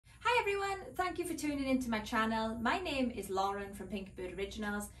everyone, thank you for tuning into my channel. My name is Lauren from Embroidery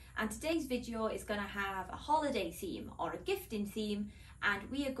Originals, and today's video is going to have a holiday theme or a gifting theme, and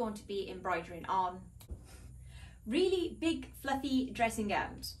we are going to be embroidering on really big fluffy dressing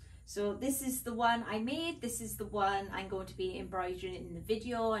gowns. So this is the one I made, this is the one I'm going to be embroidering in the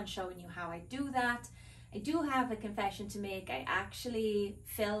video and showing you how I do that. I do have a confession to make. I actually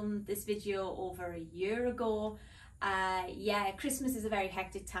filmed this video over a year ago. Christmas is a very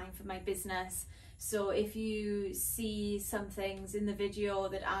hectic time for my business, so if you see some things in the video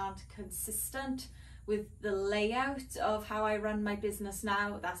that aren't consistent with the layout of how I run my business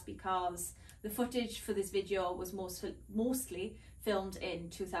now, that's because the footage for this video was mostly filmed in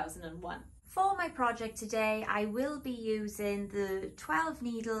 2001. For my project today, I will be using the 12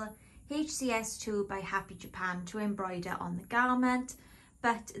 needle HCS2 by Happy Japan to embroider on the garment.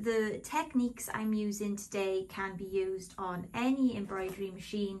 But the techniques I'm using today can be used on any embroidery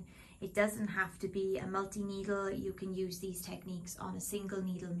machine. It doesn't have to be a multi-needle. You can use these techniques on a single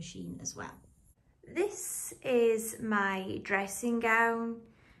needle machine as well. This is my dressing gown.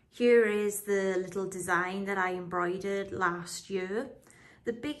 Here is the little design that I embroidered last year.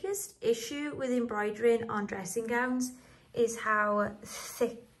 The biggest issue with embroidering on dressing gowns is how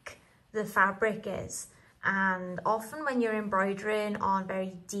thick the fabric is. And often when you're embroidering on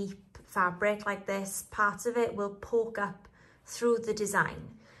very deep fabric like this, parts of it will poke up through the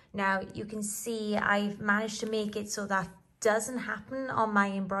design. Now you can see I've managed to make it so that doesn't happen on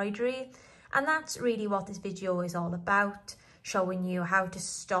my embroidery, and that's really what this video is all about, showing you how to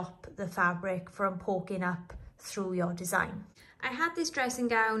stop the fabric from poking up through your design. I had this dressing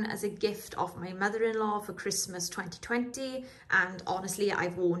gown as a gift of my mother-in-law for Christmas 2020, and honestly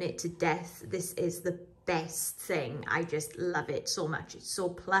I've worn it to death. This is the best thing. I just love it so much. It's so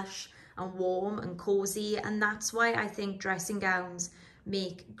plush and warm and cozy, and that's why I think dressing gowns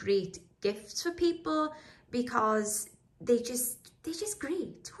make great gifts for people, because they're just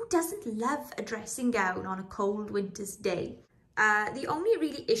great. Who doesn't love a dressing gown on a cold winter's day? The only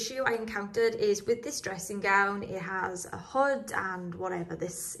really issue I encountered is with this dressing gown, it has a hood and whatever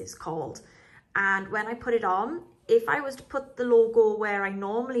this is called, and when I put it on, if I was to put the logo where I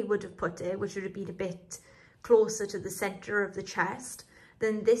normally would have put it, which would have been a bit closer to the center of the chest,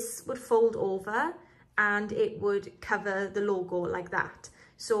 then this would fold over and it would cover the logo like that.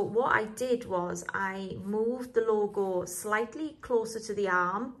 So what I did was I moved the logo slightly closer to the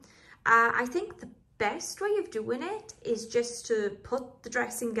arm. I think the best way of doing it is just to put the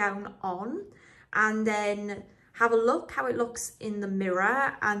dressing gown on and then have a look how it looks in the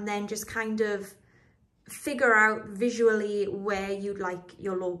mirror, and then just kind of figure out visually where you'd like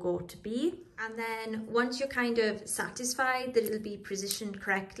your logo to be. And then once you're kind of satisfied that it'll be positioned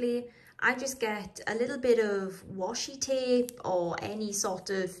correctly, I just get a little bit of washi tape or any sort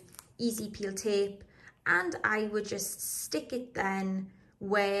of easy peel tape, and I would just stick it then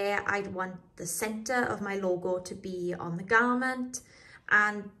where I'd want the center of my logo to be on the garment.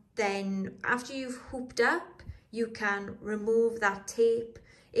 And then after you've hooped up, you can remove that tape.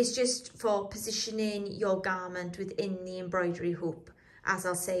 It's just for positioning your garment within the embroidery hoop, as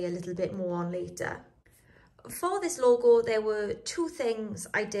I'll say a little bit more on later. For this logo, there were two things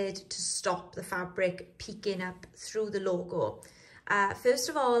I did to stop the fabric peeking up through the logo. First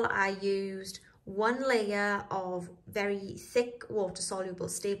of all, I used one layer of very thick water-soluble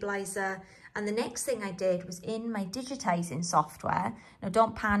stabilizer, and the next thing I did was in my digitizing software. Now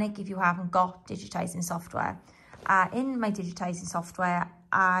don't panic if you haven't got digitizing software. In my digitizing software,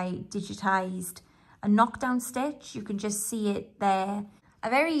 I digitized a knockdown stitch. You can just see it there. A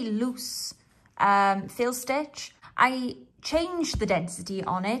very loose fill stitch. I changed the density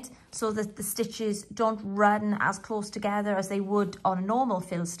on it so that the stitches don't run as close together as they would on a normal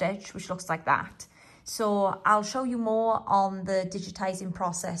fill stitch, which looks like that. So I'll show you more on the digitizing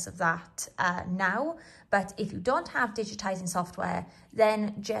process of that now. But if you don't have digitizing software,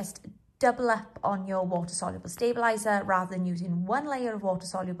 then just double up on your water-soluble stabilizer rather than using one layer of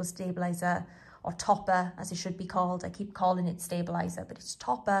water-soluble stabilizer, or topper as it should be called. I keep calling it stabilizer, but it's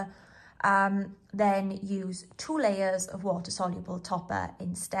topper. Then use 2 layers of water-soluble topper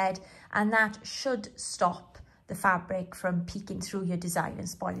instead, and that should stop the fabric from peeking through your design and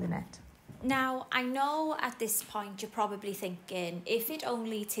spoiling it. Now, I know at this point you're probably thinking, if it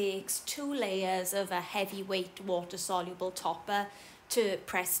only takes 2 layers of a heavyweight water-soluble topper to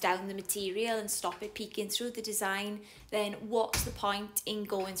press down the material and stop it peeking through the design, then what's the point in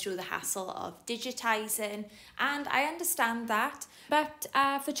going through the hassle of digitizing? And I understand that, but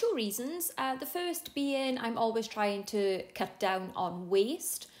for 2 reasons. The first being I'm always trying to cut down on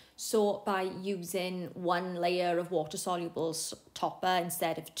waste. So by using one layer of water-soluble topper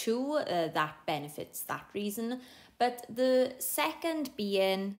instead of two, that benefits that reason. But the second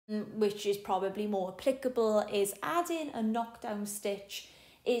being, which is probably more applicable, is adding a knockdown stitch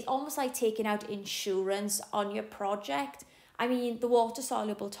is almost like taking out insurance on your project. I mean, the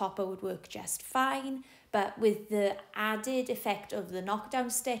water-soluble topper would work just fine, but with the added effect of the knockdown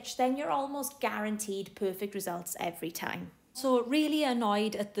stitch, then you're almost guaranteed perfect results every time. So really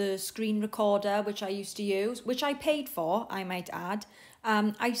annoyed at the screen recorder, which I used to use, which I paid for, I might add.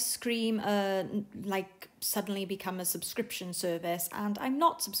 Ice Scream like suddenly become a subscription service and I'm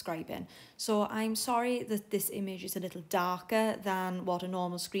not subscribing. So I'm sorry that this image is a little darker than what a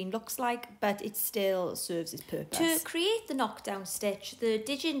normal screen looks like, but it still serves its purpose. To create the knockdown stitch, the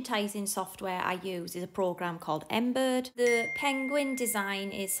digitizing software I use is a program called Embroider. The penguin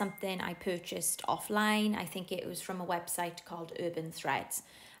design is something I purchased offline. I think it was from a website called Urban Threads.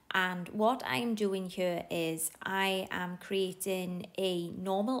 And what I'm doing here is I am creating a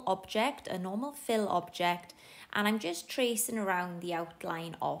normal object, a normal fill object, and I'm just tracing around the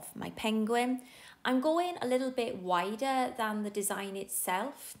outline of my penguin. I'm going a little bit wider than the design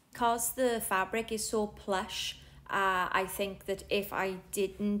itself because the fabric is so plush. I think that if I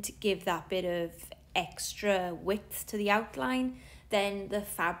didn't give that bit of extra width to the outline, then the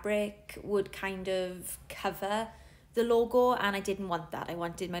fabric would kind of cover the logo, and I didn't want that. I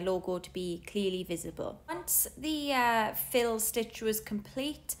wanted my logo to be clearly visible. Once the fill stitch was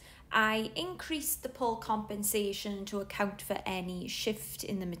complete, I increased the pull compensation to account for any shift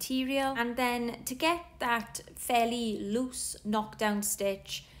in the material, and then to get that fairly loose knockdown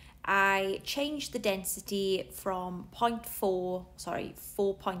stitch, I changed the density from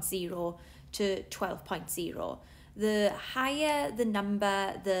 4.0 to 12.0. The higher the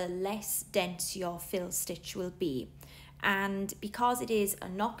number, the less dense your fill stitch will be. And because it is a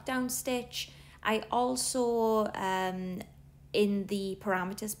knockdown stitch, I also, in the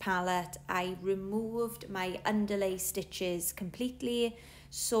parameters palette, I removed my underlay stitches completely.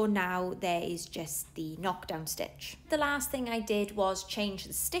 So now there is just the knockdown stitch. The last thing I did was change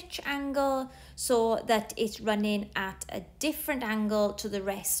the stitch angle so that it's running at a different angle to the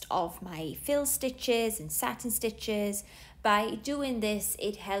rest of my fill stitches and satin stitches. By doing this,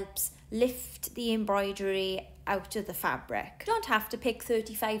 it helps lift the embroidery out of the fabric. You don't have to pick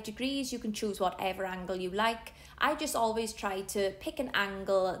 35 degrees, you can choose whatever angle you like. I just always try to pick an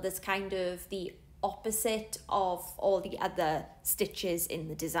angle that's kind of the opposite of all the other stitches in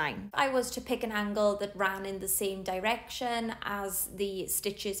the design. If I was to pick an angle that ran in the same direction as the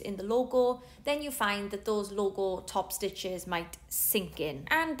stitches in the logo, then you find that those logo top stitches might sink in.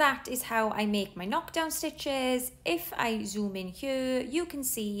 And that is how I make my knockdown stitches. If I zoom in here, you can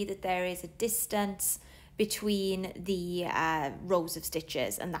see that there is a distance between the rows of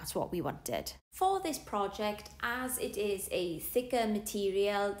stitches, and that's what we wanted. For this project, as it is a thicker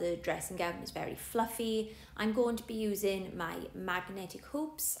material, the dressing gown is very fluffy, I'm going to be using my magnetic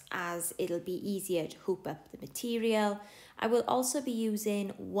hoops as it'll be easier to hoop up the material. I will also be using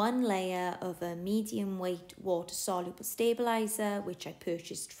one layer of a medium weight water soluble stabilizer, which I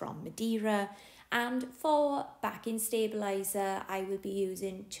purchased from Madeira. And for backing stabilizer, I will be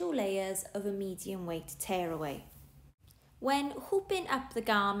using 2 layers of a medium weight tearaway. When hooping up the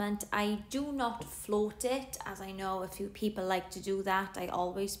garment, I do not float it, as I know a few people like to do that. I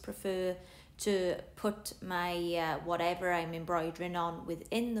always prefer to put my whatever I'm embroidering on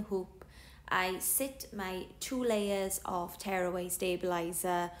within the hoop. I sit my 2 layers of tearaway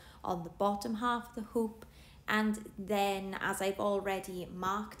stabilizer on the bottom half of the hoop, and then as I've already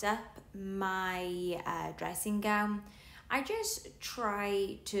marked up my dressing gown, I just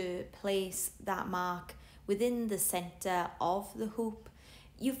try to place that mark within the center of the hoop.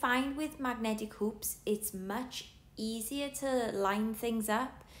 You find with magnetic hoops, it's much easier to line things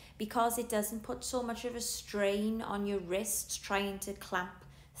up because it doesn't put so much of a strain on your wrists trying to clamp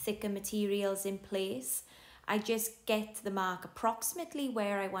thicker materials in place. I just get the mark approximately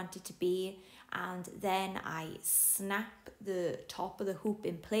where I want it to be, and then I snap the top of the hoop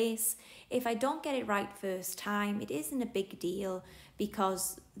in place. If I don't get it right first time, it isn't a big deal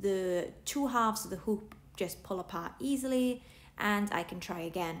because the 2 halves of the hoop just pull apart easily and I can try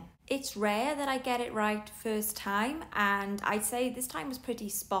again. It's rare that I get it right first time, and I'd say this time was pretty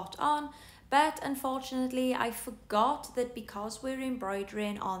spot on, but unfortunately I forgot that because we're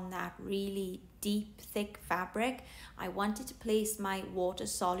embroidering on that really deep, thick fabric, I wanted to place my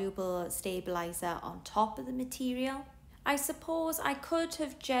water-soluble stabilizer on top of the material. I suppose I could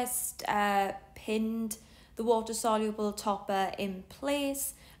have just pinned the water-soluble topper in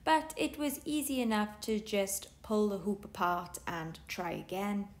place, but it was easy enough to just pull the hoop apart and try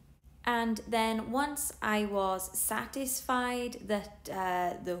again. And then once I was satisfied that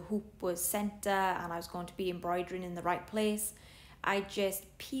the hoop was centre and I was going to be embroidering in the right place, I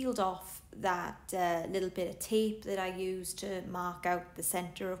just peeled off that little bit of tape that I used to mark out the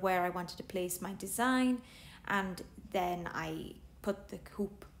centre of where I wanted to place my design, and then I put the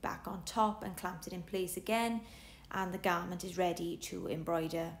hoop back on top and clamped it in place again, and the garment is ready to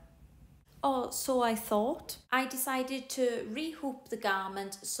embroider. Or so I thought. I decided to rehoop the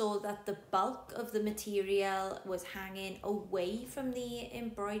garment so that the bulk of the material was hanging away from the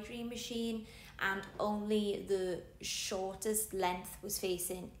embroidery machine and only the shortest length was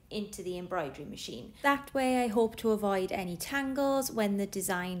facing into the embroidery machine. That way I hope to avoid any tangles when the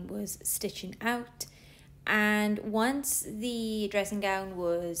design was stitching out. And once the dressing gown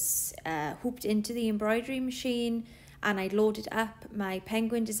was hooped into the embroidery machine and I loaded up my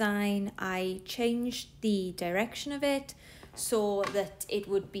penguin design, I changed the direction of it so that it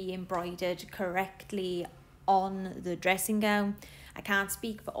would be embroidered correctly on the dressing gown. I can't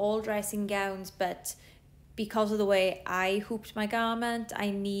speak for all dressing gowns, but because of the way I hooped my garment,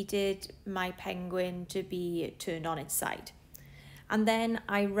 I needed my penguin to be turned on its side. And then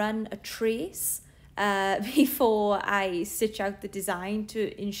I run a trace before I stitch out the design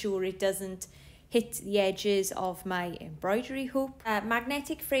to ensure it doesn't hit the edges of my embroidery hoop.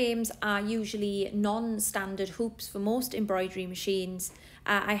 Magnetic frames are usually non-standard hoops for most embroidery machines.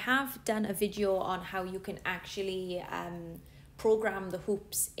 I have done a video on how you can actually program the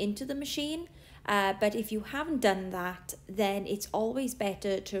hoops into the machine, but if you haven't done that, then it's always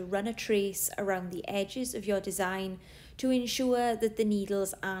better to run a trace around the edges of your design to ensure that the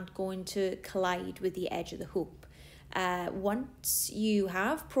needles aren't going to collide with the edge of the hoop. Once you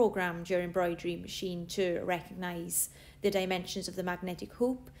have programmed your embroidery machine to recognize the dimensions of the magnetic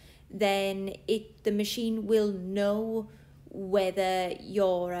hoop, then the machine will know whether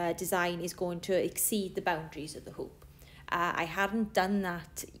your design is going to exceed the boundaries of the hoop. I hadn't done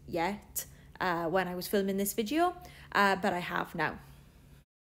that yet when I was filming this video, but I have now.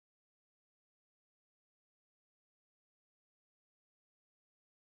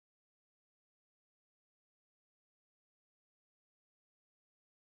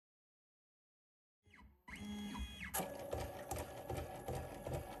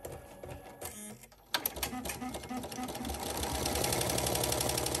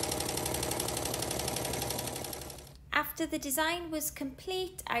 After the design was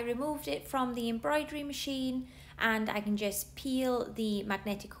complete, I removed it from the embroidery machine and I can just peel the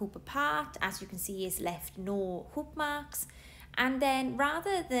magnetic hoop apart. As you can see, it's left no hoop marks. And then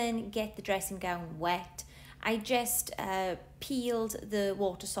rather than get the dressing gown wet, I just peeled the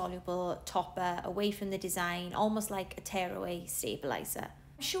water-soluble topper away from the design, almost like a tearaway stabilizer.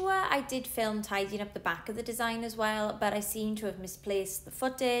 I'm sure I did film tidying up the back of the design as well, but I seem to have misplaced the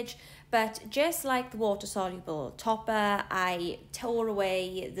footage. But just like the water-soluble topper, I tore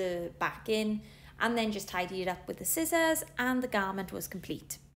away the backing and then just tidied it up with the scissors, and the garment was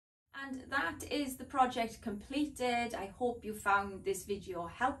complete. And that is the project completed. I hope you found this video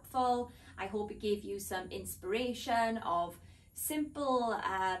helpful. I hope it gave you some inspiration of simple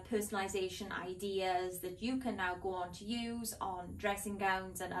personalization ideas that you can now go on to use on dressing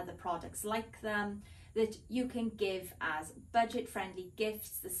gowns and other products like them, that you can give as budget-friendly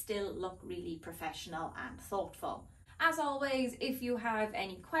gifts that still look really professional and thoughtful. As always, if you have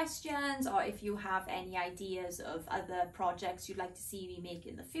any questions or if you have any ideas of other projects you'd like to see me make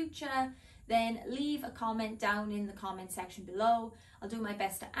in the future, then leave a comment down in the comment section below. I'll do my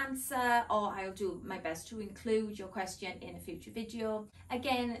best to answer, or I'll do my best to include your question in a future video.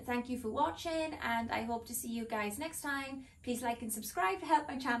 Again, thank you for watching, and I hope to see you guys next time. Please like and subscribe to help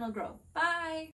my channel grow. Bye!